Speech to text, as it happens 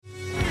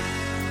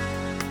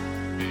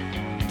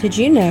Did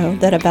you know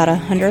that about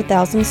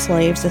 100,000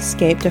 slaves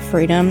escaped to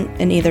freedom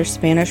in either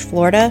Spanish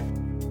Florida,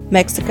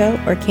 Mexico,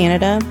 or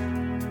Canada?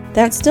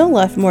 That still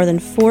left more than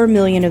 4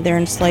 million of their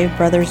enslaved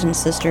brothers and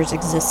sisters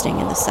existing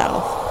in the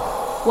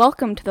South.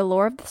 Welcome to the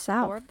Lore of the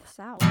South.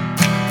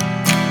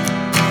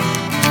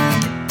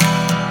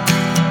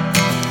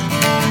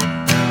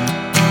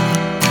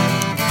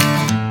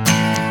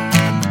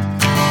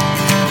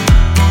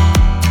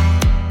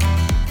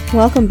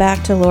 Welcome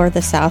back to Lore of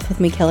the South with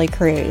me, Kelly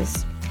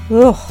Cruz.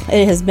 Ugh,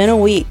 it has been a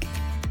week.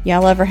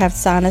 Y'all ever have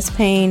sinus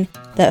pain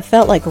that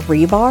felt like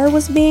rebar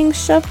was being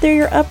shoved through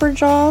your upper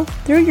jaw,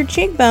 through your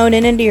cheekbone,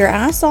 and into your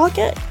eye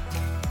socket?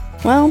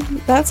 Well,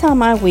 that's how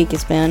my week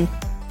has been.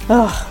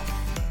 Ugh.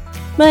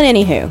 But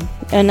anywho,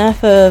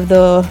 enough of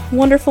the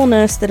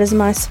wonderfulness that is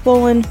my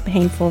swollen,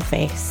 painful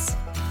face.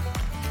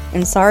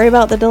 And sorry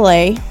about the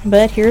delay,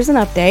 but here's an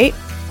update.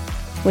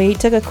 We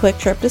took a quick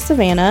trip to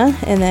Savannah,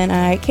 and then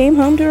I came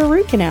home to a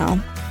root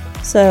canal.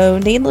 So,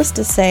 needless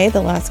to say,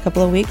 the last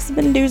couple of weeks have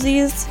been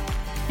doozies,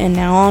 and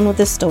now on with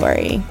the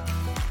story.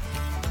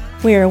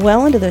 We are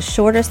well into the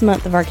shortest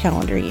month of our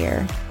calendar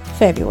year,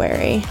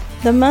 February,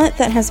 the month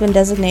that has been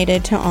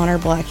designated to honor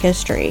Black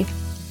history.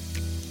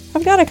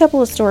 I've got a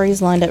couple of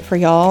stories lined up for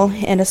y'all,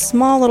 and a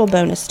small little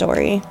bonus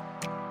story.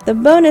 The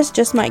bonus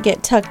just might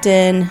get tucked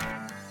in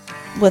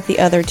with the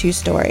other two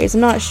stories,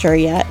 I'm not sure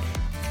yet.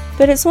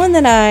 But it's one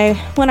that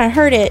when I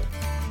heard it,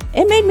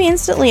 it made me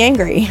instantly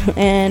angry,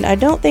 and I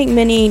don't think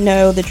many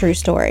know the true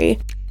story.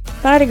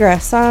 But I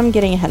digress, I'm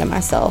getting ahead of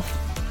myself.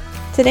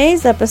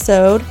 Today's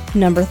episode,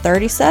 number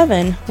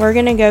 37, we're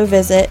going to go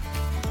visit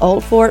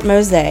Old Fort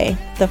Mose,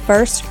 the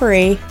first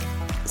free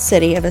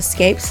city of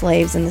escaped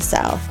slaves in the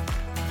South.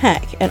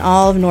 Heck, in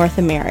all of North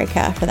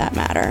America, for that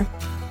matter.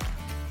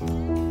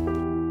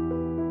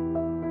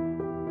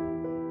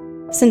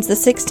 Since the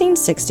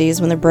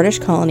 1660s, when the British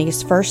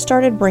colonies first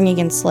started bringing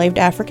enslaved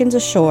Africans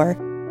ashore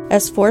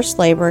as forced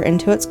labor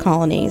into its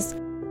colonies,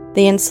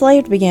 the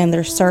enslaved began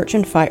their search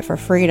and fight for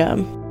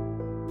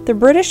freedom. The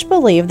British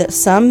believed that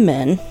some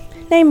men,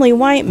 namely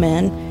white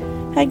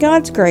men, had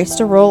God's grace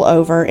to rule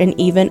over and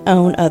even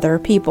own other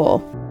people.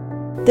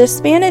 The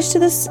Spanish to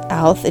the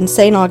south in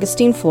St.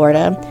 Augustine,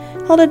 Florida,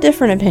 held a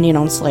different opinion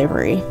on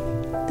slavery.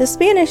 The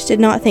Spanish did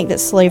not think that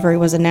slavery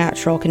was a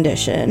natural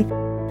condition.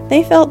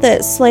 They felt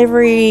that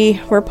slavery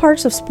were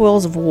parts of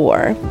spoils of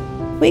war.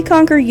 We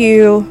conquer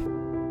you,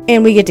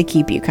 and we get to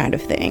keep you kind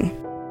of thing.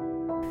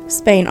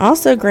 Spain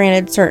also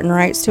granted certain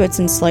rights to its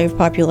enslaved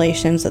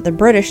populations that the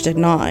British did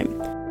not.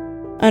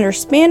 Under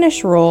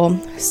Spanish rule,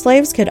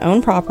 slaves could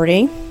own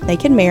property, they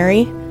could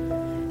marry,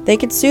 they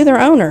could sue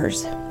their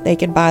owners, they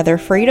could buy their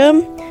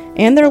freedom,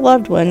 and their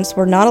loved ones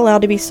were not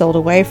allowed to be sold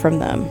away from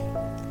them.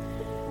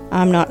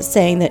 I'm not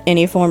saying that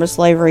any form of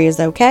slavery is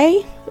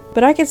okay,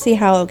 but I could see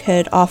how it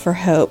could offer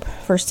hope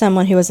for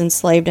someone who was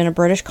enslaved in a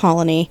British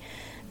colony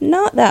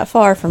not that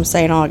far from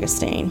St.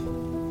 Augustine.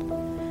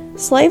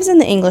 Slaves in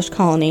the English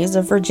colonies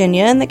of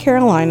Virginia and the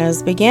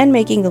Carolinas began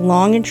making the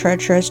long and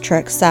treacherous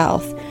trek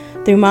south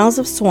through miles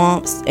of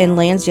swamps and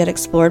lands yet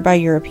explored by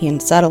European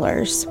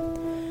settlers.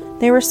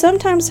 They were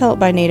sometimes helped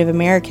by Native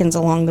Americans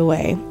along the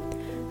way,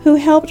 who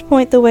helped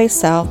point the way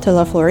south to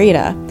La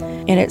Florida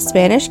and its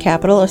Spanish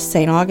capital of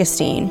St.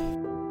 Augustine.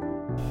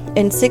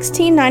 In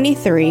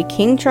 1693,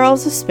 King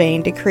Charles of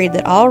Spain decreed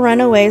that all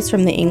runaways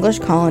from the English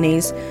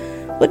colonies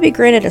would be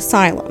granted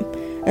asylum,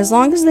 as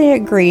long as they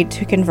agreed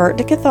to convert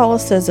to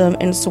Catholicism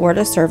and swore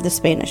to serve the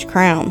Spanish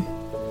crown.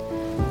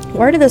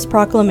 Word of this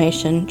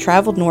proclamation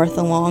traveled north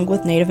along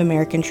with Native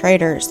American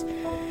traders,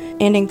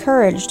 and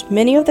encouraged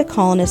many of the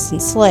colonists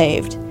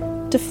enslaved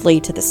to flee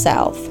to the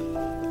south.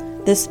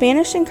 The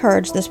Spanish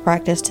encouraged this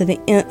practice to the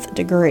nth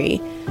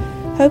degree,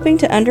 hoping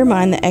to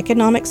undermine the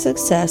economic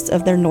success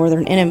of their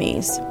northern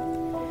enemies.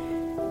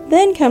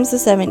 Then comes the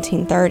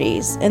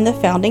 1730s and the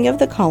founding of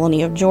the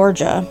colony of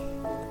Georgia.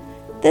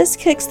 This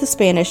kicks the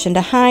Spanish into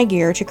high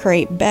gear to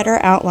create better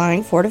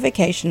outlying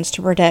fortifications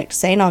to protect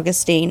St.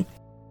 Augustine.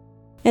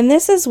 And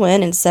this is when,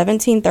 in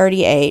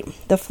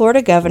 1738, the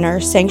Florida governor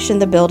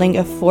sanctioned the building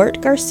of Fort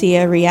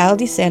Garcia Real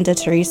de Santa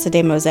Teresa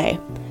de Mose.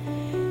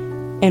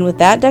 And with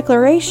that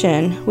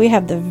declaration, we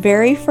have the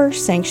very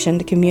first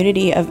sanctioned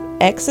community of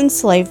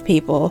ex-enslaved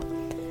people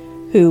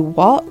who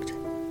walked,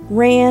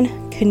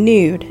 ran,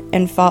 canoed,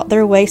 and fought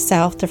their way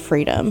south to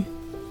freedom.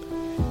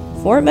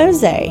 Fort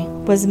Mose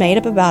was made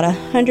up of about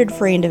 100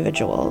 free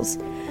individuals,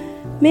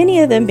 many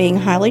of them being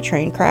highly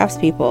trained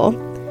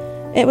craftspeople.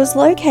 It was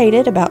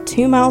located about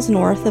 2 miles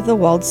north of the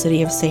walled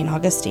city of St.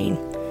 Augustine,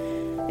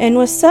 and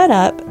was set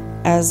up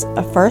as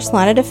a first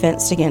line of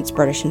defense against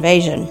British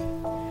invasion.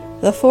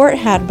 The fort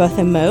had both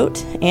a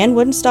moat and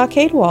wooden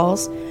stockade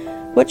walls,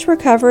 which were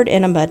covered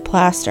in a mud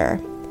plaster.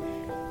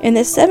 In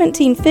the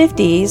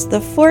 1750s, the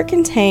fort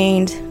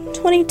contained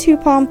 22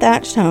 palm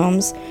thatched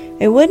homes,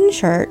 a wooden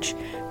church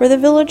where the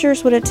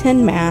villagers would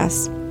attend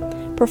mass,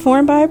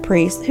 performed by a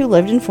priest who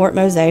lived in Fort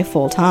Mose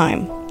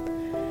full-time.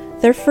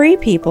 The free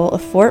people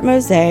of Fort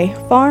Mose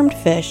farmed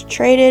fish,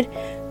 traded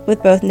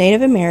with both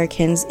Native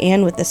Americans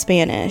and with the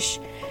Spanish,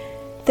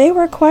 They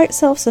were quite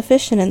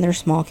self-sufficient in their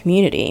small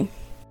community.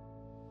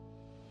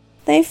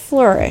 They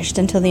flourished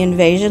until the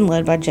invasion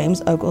led by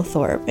James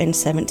Oglethorpe in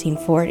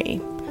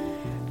 1740.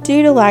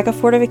 Due to lack of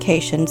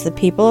fortifications, the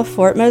people of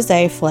Fort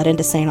Mose fled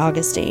into St.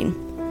 Augustine.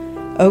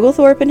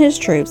 Oglethorpe and his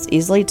troops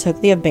easily took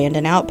the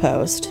abandoned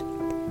outpost.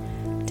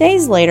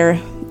 Days later,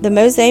 the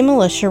Mose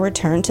militia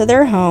returned to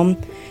their home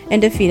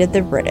and defeated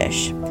the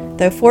British,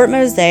 though Fort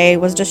Mose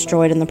was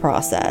destroyed in the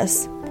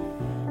process.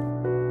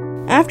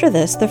 After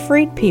this, the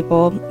freed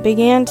people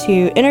began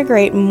to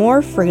integrate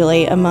more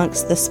freely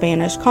amongst the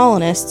Spanish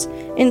colonists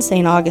in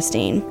St.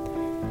 Augustine.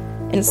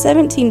 In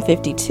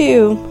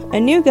 1752, a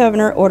new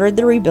governor ordered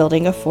the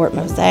rebuilding of Fort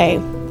Mose,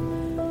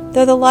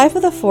 though the life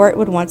of the fort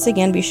would once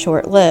again be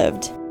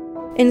short-lived.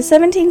 In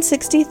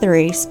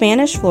 1763,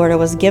 Spanish Florida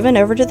was given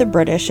over to the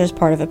British as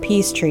part of a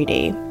peace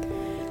treaty.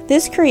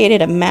 This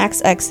created a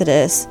mass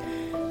exodus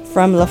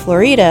from La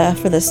Florida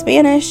for the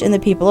Spanish and the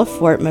people of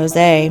Fort Mose.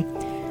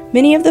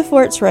 Many of the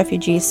fort's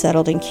refugees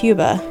settled in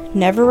Cuba,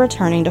 never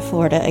returning to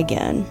Florida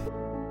again.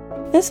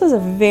 This was a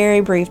very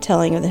brief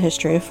telling of the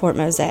history of Fort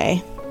Mose.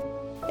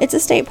 It's a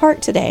state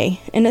park today,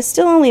 and it's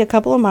still only a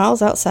couple of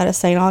miles outside of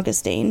St.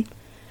 Augustine.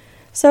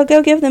 So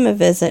go give them a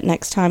visit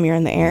next time you're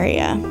in the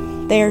area.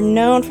 They are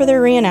known for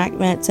their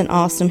reenactments and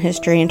awesome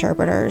history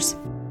interpreters.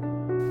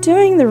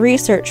 Doing the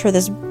research for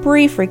this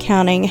brief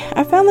recounting,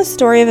 I found the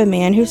story of a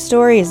man whose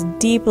story is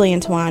deeply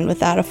entwined with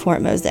that of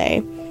Fort Mose,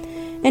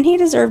 and he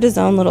deserved his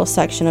own little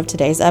section of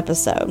today's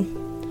episode.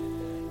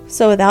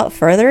 So without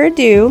further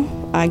ado,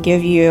 I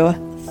give you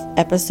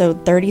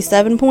episode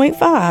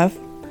 37.5,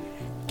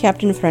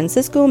 Captain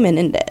Francisco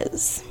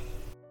Menendez.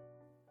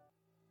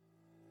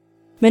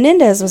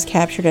 Menendez was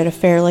captured at a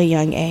fairly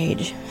young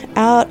age,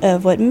 out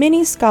of what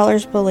many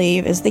scholars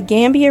believe is the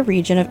Gambia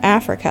region of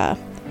Africa.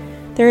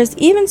 There is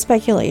even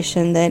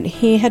speculation that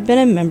he had been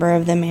a member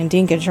of the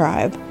Mandinka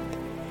tribe.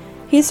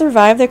 He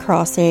survived the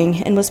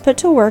crossing and was put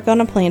to work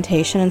on a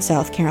plantation in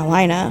South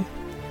Carolina.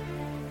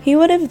 He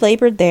would have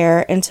labored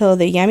there until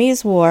the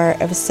Yamasee War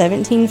of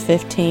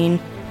 1715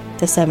 to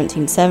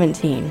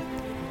 1717.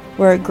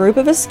 Where a group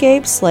of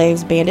escaped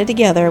slaves banded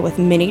together with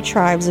many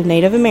tribes of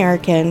Native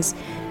Americans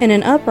in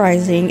an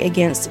uprising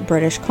against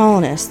British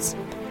colonists.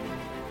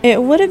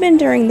 It would have been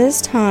during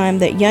this time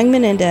that young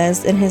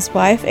Menendez and his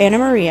wife Anna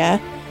Maria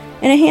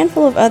and a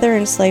handful of other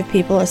enslaved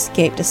people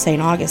escaped to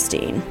St.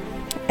 Augustine,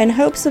 in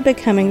hopes of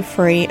becoming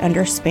free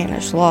under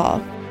Spanish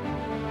law.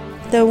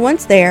 Though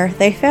once there,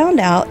 they found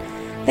out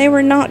they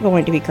were not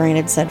going to be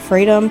granted said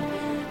freedom,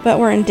 but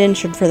were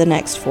indentured for the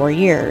next 4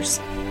 years.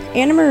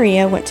 Anna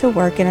Maria went to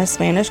work in a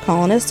Spanish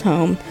colonist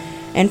home,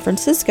 and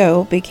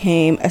Francisco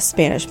became a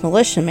Spanish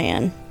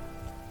militiaman.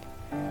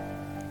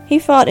 He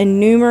fought in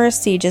numerous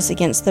sieges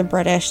against the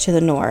British to the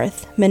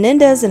north.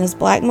 Menendez and his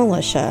black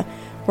militia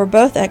were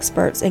both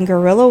experts in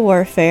guerrilla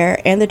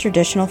warfare and the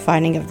traditional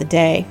fighting of the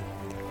day.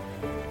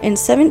 In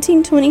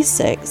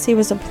 1726, he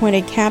was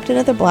appointed captain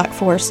of the Black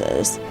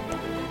Forces.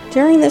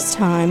 During this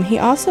time, he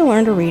also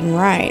learned to read and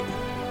write.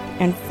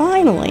 And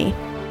finally,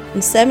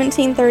 in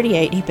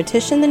 1738, he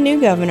petitioned the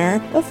new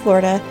governor of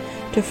Florida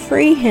to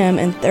free him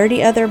and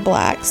 30 other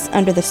blacks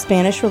under the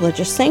Spanish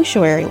religious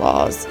sanctuary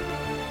laws.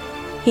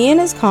 He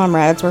and his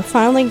comrades were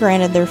finally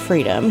granted their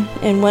freedom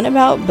and went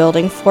about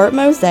building Fort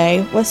Mose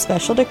with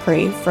special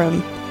decree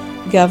from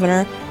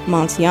Governor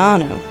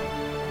Montiano.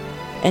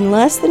 In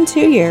less than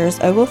 2 years,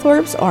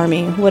 Oglethorpe's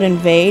army would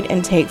invade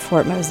and take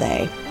Fort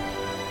Mose.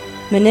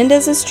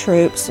 Menendez's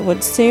troops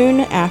would soon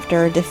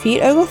after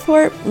defeat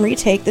Oglethorpe and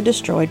retake the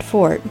destroyed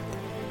fort.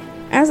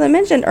 As I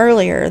mentioned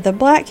earlier, the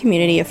black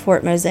community of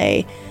Fort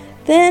Mose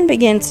then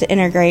begins to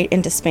integrate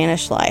into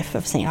Spanish life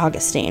of St.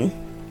 Augustine.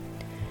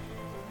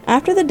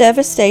 After the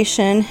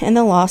devastation and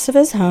the loss of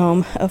his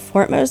home of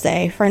Fort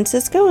Mose,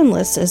 Francisco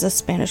enlists as a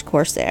Spanish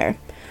corsair,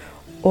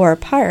 or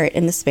pirate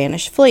in the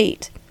Spanish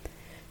fleet.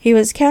 He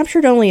was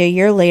captured only a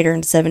year later in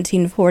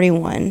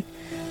 1741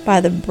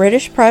 by the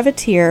British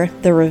privateer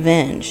the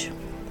Revenge,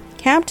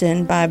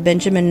 captained by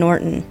Benjamin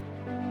Norton.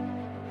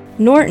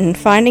 Norton,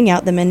 finding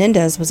out that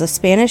Menendez was a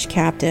Spanish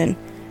captain,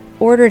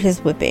 ordered his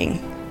whipping,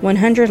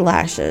 100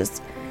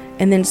 lashes,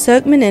 and then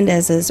soaked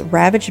Menendez's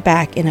ravaged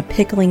back in a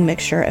pickling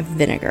mixture of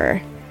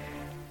vinegar.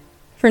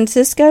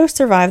 Francisco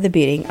survived the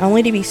beating,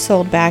 only to be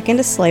sold back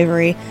into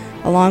slavery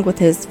along with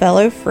his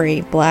fellow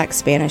free black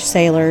Spanish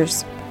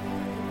sailors.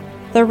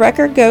 The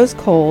record goes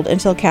cold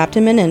until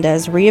Captain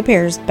Menendez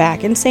reappears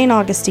back in St.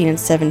 Augustine in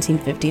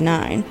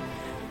 1759,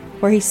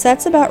 where he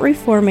sets about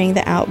reforming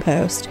the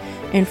outpost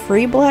and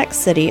free black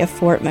city of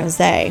Fort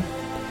Mose.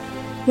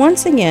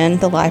 Once again,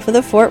 the life of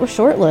the fort was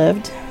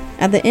short-lived.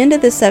 At the end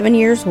of the 7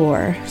 Years'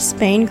 War,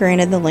 Spain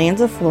granted the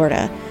lands of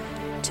Florida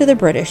to the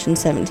British in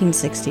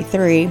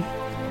 1763.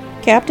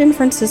 Captain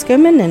Francisco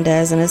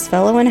Menendez and his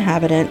fellow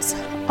inhabitants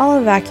all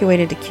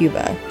evacuated to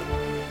Cuba.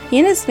 He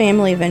and his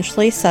family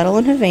eventually settled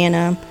in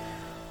Havana,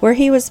 where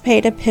he was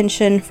paid a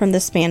pension from the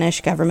Spanish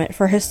government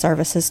for his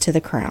services to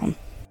the crown.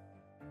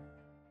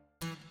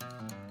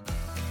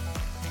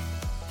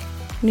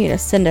 We need to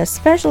send a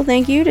special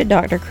thank you to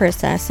Dr.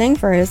 Chris Essing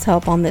for his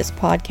help on this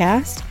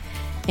podcast.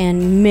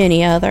 and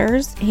many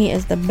others. He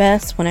is the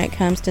best when it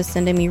comes to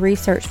sending me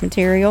research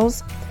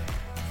materials.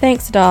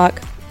 Thanks,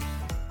 Doc.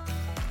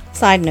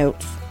 Side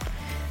notes.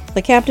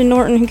 The Captain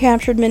Norton who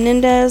captured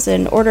Menendez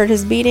and ordered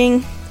his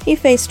beating, he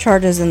faced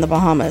charges in the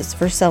Bahamas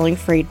for selling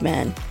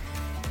freedmen.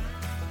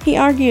 He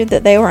argued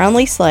that they were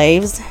only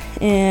slaves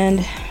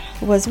and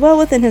was well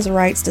within his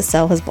rights to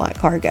sell his black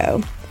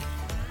cargo.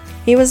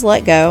 He was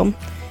let go,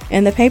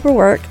 and the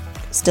paperwork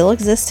still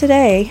exists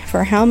today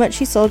for how much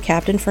he sold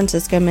Captain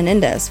Francisco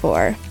Menendez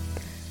for.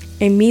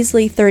 A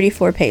measly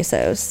 34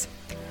 pesos,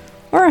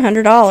 or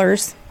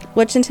 $100,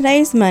 which in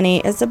today's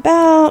money is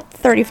about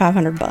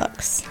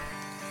 $3,500.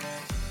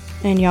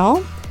 And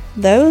y'all,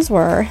 those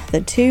were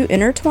the two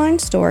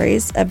intertwined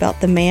stories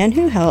about the man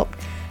who helped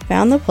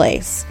found the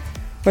place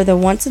where the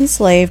once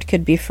enslaved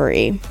could be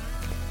free.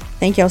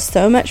 Thank y'all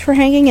so much for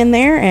hanging in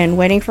there and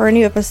waiting for a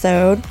new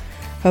episode.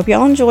 Hope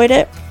y'all enjoyed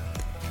it.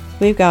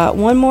 We've got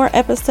one more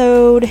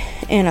episode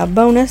and a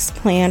bonus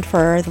planned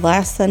for the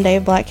last Sunday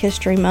of Black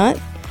History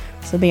Month,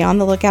 so be on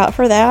the lookout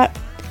for that.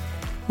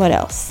 What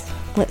else?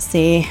 Let's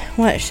see.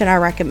 What should I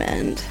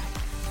recommend?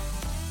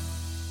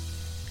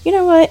 You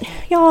know what?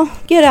 Y'all,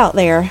 get out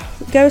there.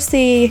 Go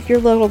see your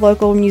little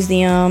local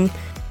museum,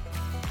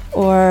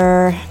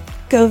 or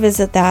go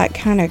visit that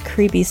kind of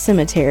creepy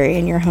cemetery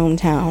in your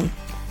hometown.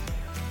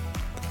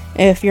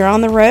 If you're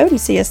on the road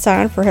and see a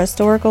sign for a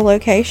historical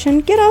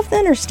location, get off the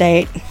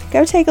interstate.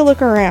 Go take a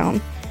look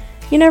around.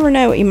 You never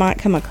know what you might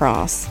come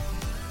across.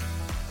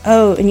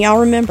 Oh, and y'all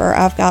remember,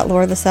 I've got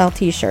Lore of the South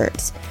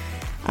t-shirts.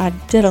 I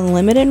did a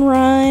limited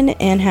run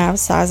and have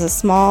sizes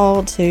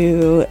small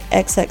to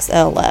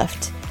XXL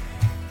left.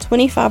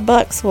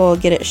 $25 will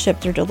get it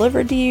shipped or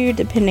delivered to you,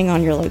 depending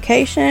on your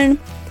location.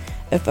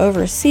 If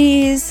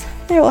overseas,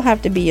 there will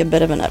have to be a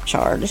bit of an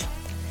upcharge.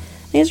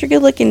 These are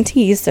good looking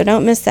tees, so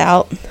don't miss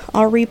out.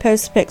 I'll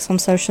repost pics on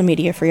social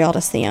media for y'all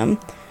to see them.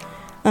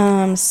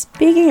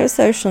 Speaking of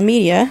social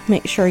media,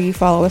 make sure you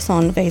follow us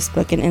on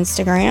Facebook and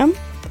Instagram.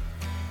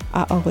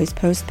 I always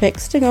post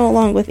pics to go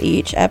along with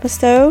each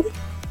episode.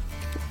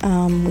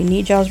 We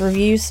need y'all's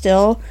reviews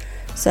still.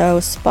 So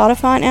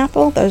Spotify and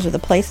Apple, those are the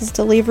places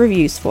to leave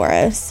reviews for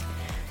us.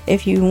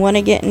 If you want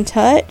to get in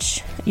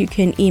touch, you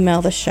can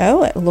email the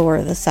show at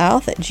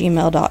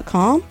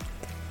loreofthesouth@gmail.com.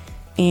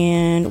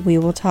 And we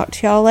will talk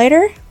to y'all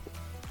later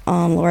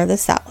on Lore of the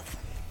South.